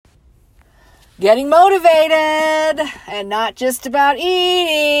getting motivated, and not just about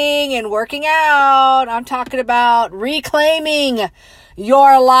eating and working out. I'm talking about reclaiming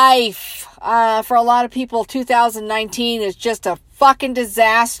your life. For a lot of people, 2019 is just a fucking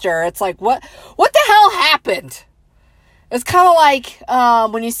disaster. It's like, what the hell happened? It's kind of like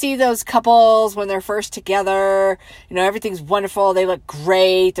when you see those couples when they're first together, everything's wonderful. They look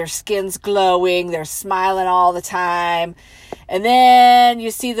great. Their skin's glowing. They're smiling all the time. And then you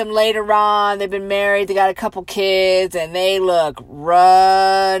see them later on. They've been married. They got a couple kids and they look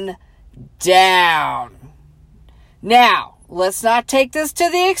run down. Now, let's not take this to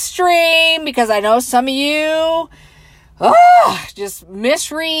the extreme because I know some of you just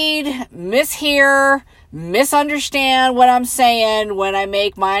misread, mishear, misunderstand what I'm saying when I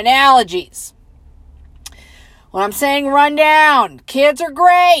make my analogies. When I'm saying run down, kids are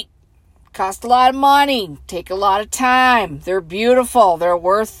great. Cost a lot of money. Take a lot of time. They're beautiful. They're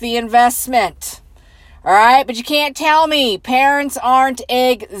worth the investment. All right? But you can't tell me parents aren't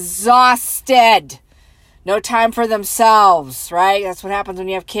exhausted. No time for themselves, right? That's what happens when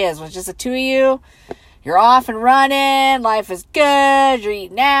you have kids. When it's just the two of you, you're off and running. Life is good. You're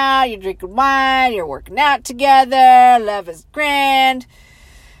eating out. You're drinking wine. You're working out together. Love is grand.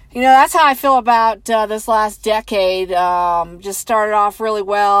 That's how I feel about this last decade. Just started off really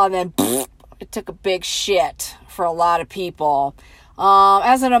well, and then it took a big shit for a lot of people.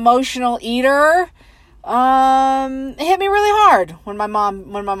 As an emotional eater, it hit me really hard when my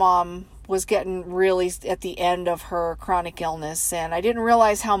mom was getting really at the end of her chronic illness, and I didn't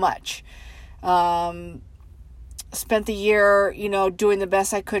realize how much. Spent the year, doing the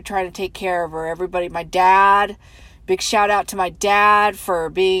best I could trying to take care of her. Everybody, my dad. Big shout out to my dad for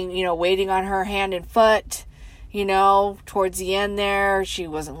being, waiting on her hand and foot, towards the end there. She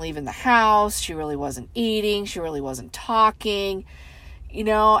wasn't leaving the house. She really wasn't eating. She really wasn't talking,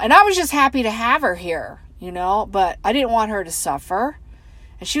 and I was just happy to have her here, but I didn't want her to suffer,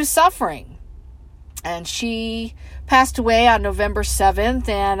 and she was suffering. And she passed away on November 7th,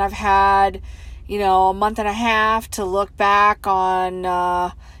 and I've had, a month and a half to look back on,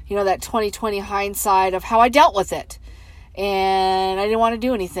 that 2020 hindsight of how I dealt with it. And I didn't want to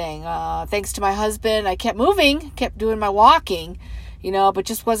do anything. Thanks to my husband, I kept moving, kept doing my walking, but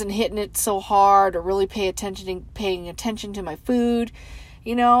just wasn't hitting it so hard or really paying attention to my food.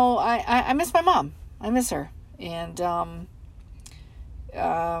 I miss my mom. I miss her. And,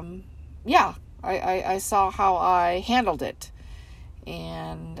 I saw how I handled it.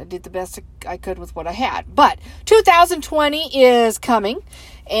 And I did the best I could with what I had. But 2020 is coming.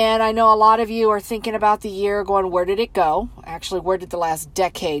 And I know a lot of you are thinking about the year going, where did it go? Actually, where did the last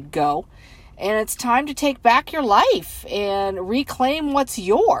decade go? And it's time to take back your life and reclaim what's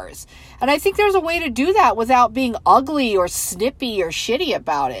yours. And I think there's a way to do that without being ugly or snippy or shitty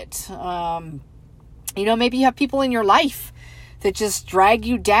about it. Maybe you have people in your life that just drag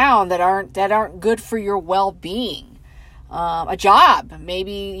you down that aren't good for your well-being. A job,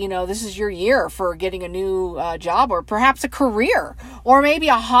 maybe, this is your year for getting a new job, or perhaps a career, or maybe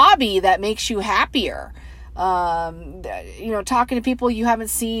a hobby that makes you happier. Talking to people you haven't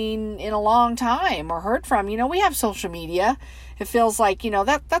seen in a long time or heard from. We have social media. It feels like,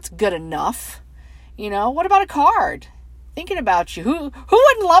 that's good enough. What about a card? Thinking about you. Who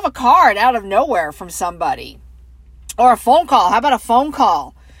wouldn't love a card out of nowhere from somebody? Or a phone call. How about a phone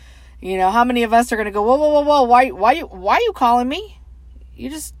call? How many of us are going to go, whoa, why you calling me?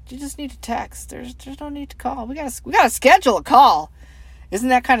 You just need to text. There's no need to call. We gotta schedule a call. Isn't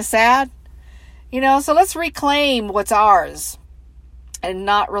that kind of sad? So let's reclaim what's ours and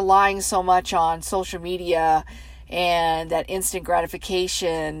not relying so much on social media and that instant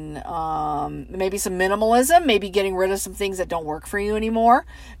gratification. Maybe some minimalism, maybe getting rid of some things that don't work for you anymore.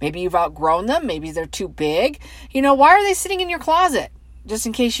 Maybe you've outgrown them. Maybe they're too big. Why are they sitting in your closet? Just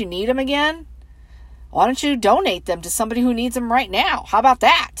in case you need them again? Why don't you donate them to somebody who needs them right now? How about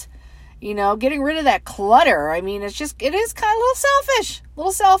that? Getting rid of that clutter. I mean, it is kind of a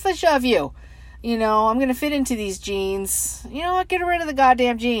little selfish of you. I'm going to fit into these jeans. Get rid of the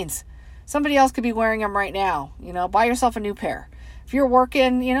goddamn jeans. Somebody else could be wearing them right now. Buy yourself a new pair. If you're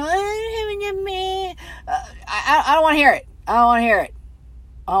working, I don't want to hear it. I don't want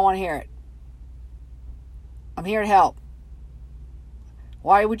to hear it. I'm here to help.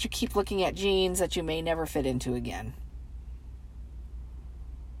 Why would you keep looking at jeans that you may never fit into again?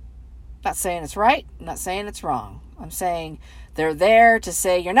 Not saying it's right. I'm not saying it's wrong. I'm saying they're there to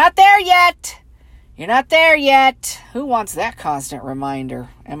say, you're not there yet. You're not there yet. Who wants that constant reminder?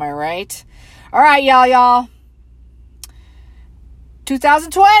 Am I right? All right, y'all.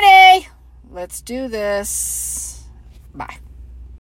 2020. Let's do this. Bye.